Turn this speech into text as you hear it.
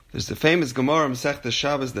There's the famous Gemara in Masechta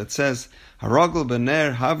Shabbos that says, "Haragel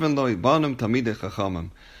bener haven lo ibanim tamidei chachamim."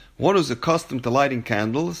 One who's accustomed to lighting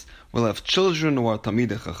candles will have children who are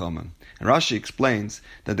tamidei chachamim. And Rashi explains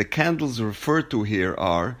that the candles referred to here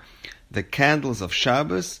are the candles of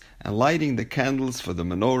Shabbos and lighting the candles for the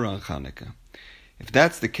menorah and Chanukah. If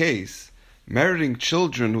that's the case, meriting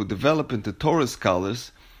children who develop into Torah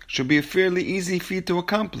scholars should be a fairly easy feat to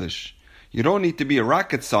accomplish. You don't need to be a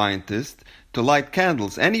rocket scientist to light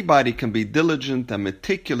candles. Anybody can be diligent and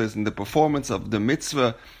meticulous in the performance of the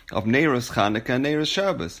mitzvah of Neiros Chanukah and Neiros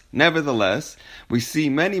Shabbos. Nevertheless, we see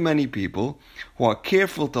many people who are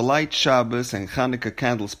careful to light Shabbos and Chanukah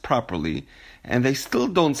candles properly, and they still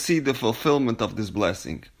don't see the fulfillment of this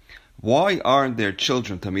blessing. Why aren't their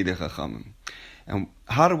children Tamidei Chachamim? And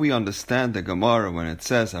how do we understand the Gemara when it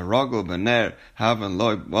says, "Haragel bener haven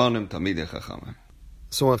lo ibanim Tamidei Chachamim"?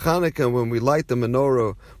 So on Chanukah, when we light the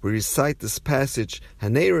menorah, we recite this passage,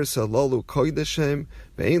 "Haneres halalu koydeshem,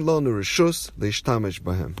 ve'ein lanu reshus leishtamesh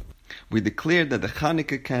bahem." We declare that the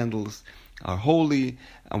Chanukah candles are holy,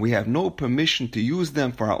 and we have no permission to use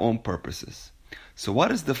them for our own purposes. So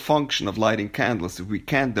what is the function of lighting candles if we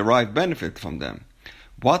can't derive benefit from them?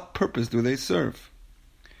 What purpose do they serve?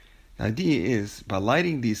 The idea is, by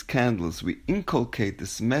lighting these candles, we inculcate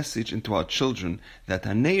this message into our children that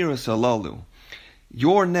Haneres halalu,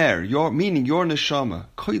 your ner, meaning your neshama,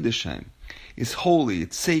 koydeshem, is holy,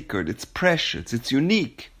 it's sacred, it's precious, it's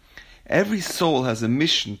unique. Every soul has a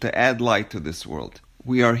mission to add light to this world.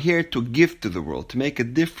 We are here to give to the world, to make a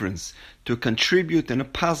difference, to contribute in a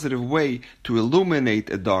positive way to illuminate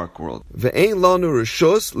a dark world. Therefore,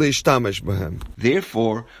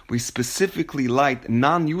 we specifically light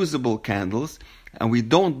non-usable candles, and we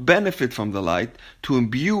don't benefit from the light to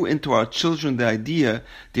imbue into our children the idea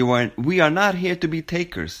that we are not here to be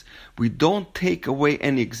takers. We don't take away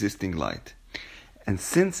any existing light. And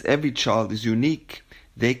since every child is unique,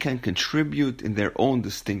 they can contribute in their own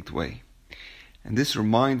distinct way. And this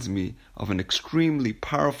reminds me of an extremely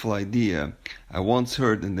powerful idea I once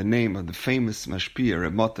heard in the name of the famous mashpia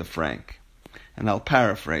Reb Mata Frank. And I'll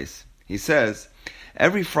paraphrase. He says,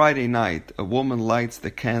 every Friday night a woman lights the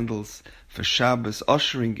candles for Shabbos,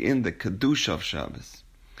 ushering in the Kedusha of Shabbos.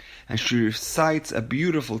 And she recites a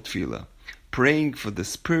beautiful tefillah, praying for the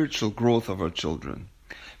spiritual growth of her children.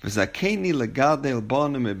 V'zakeni legadel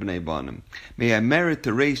banim ibnei banim. May I merit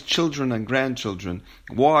to raise children and grandchildren,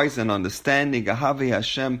 wise and understanding, ahavei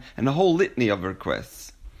Hashem, and a whole litany of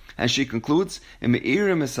requests. And she concludes,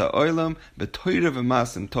 Imeirim es ha'olam b'toira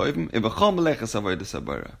v'masim toivim v'chol melechas avodas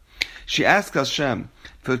habarah. She asks Hashem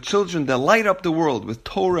for children that light up the world with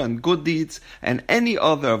Torah and good deeds and any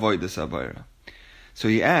other avodas habarah. So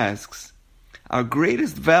he asks, our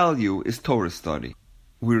greatest value is Torah study.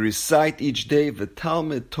 We recite each day the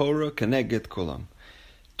Talmud Torah Keneged Kulam.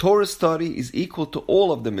 Torah study is equal to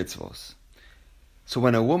all of the mitzvos. So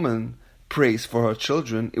when a woman prays for her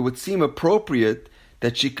children, it would seem appropriate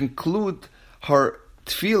that she conclude her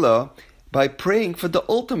tefillah by praying for the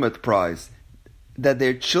ultimate prize, that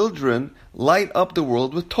their children light up the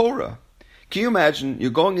world with Torah. Can you imagine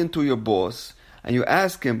you're going into your boss and you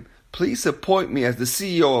ask him, please appoint me as the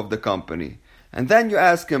CEO of the company. And then you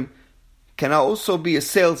ask him, can I also be a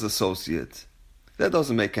sales associate? That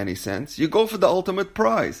doesn't make any sense. You go for the ultimate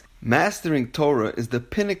prize. Mastering Torah is the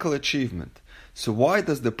pinnacle achievement. So why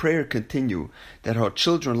does the prayer continue that her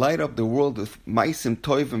children light up the world with Maisim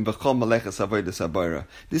Toivim v'chol melechas avodas habarah?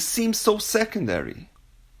 This seems so secondary.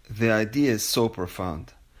 The idea is so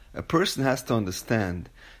profound. A person has to understand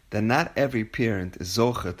that not every parent is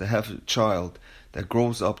zocher to have a child that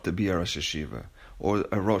grows up to be a Rosh Hashiva, or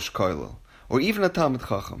a Rosh Koilel, or even a Talmid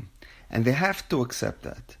Chacham. And they have to accept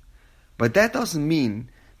that. But that doesn't mean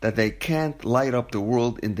that they can't light up the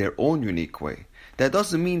world in their own unique way. That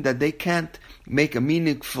doesn't mean that they can't make a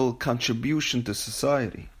meaningful contribution to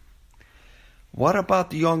society. What about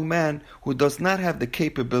the young man who does not have the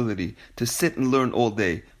capability to sit and learn all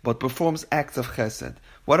day, but performs acts of chesed?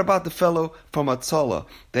 What about the fellow from Hatzalah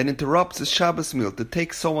that interrupts his Shabbos meal to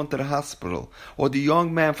take someone to the hospital? Or the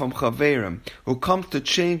young man from Chaverim who comes to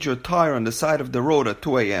change your tire on the side of the road at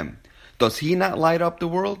 2 a.m.? Does he not light up the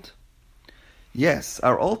world? Yes,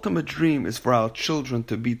 our ultimate dream is for our children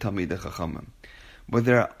to be Talmidei Chachamim. But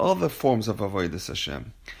there are other forms of avodas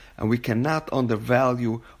Hashem, and we cannot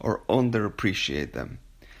undervalue or underappreciate them.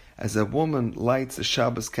 As a woman lights the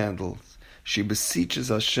Shabbos candles, she beseeches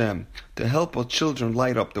Hashem to help her children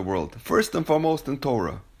light up the world, first and foremost in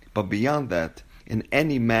Torah, but beyond that, in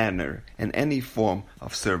any manner, in any form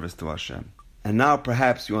of service to Hashem. And now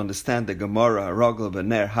perhaps you understand the Gemara, Haragel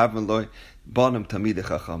bener haven lo Bonim Tamidei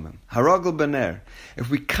Chachamim. Haragel Bener. If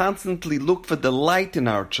we constantly look for the light in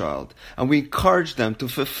our child and we encourage them to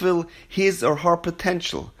fulfill his or her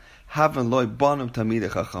potential, Haven Loi Bonim Tamidei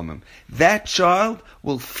Chachamim. That child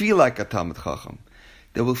will feel like a Talmid Chacham.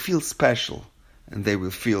 They will feel special and they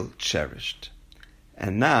will feel cherished.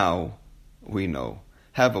 And now we know.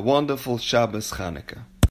 Have a wonderful Shabbos Chanukah.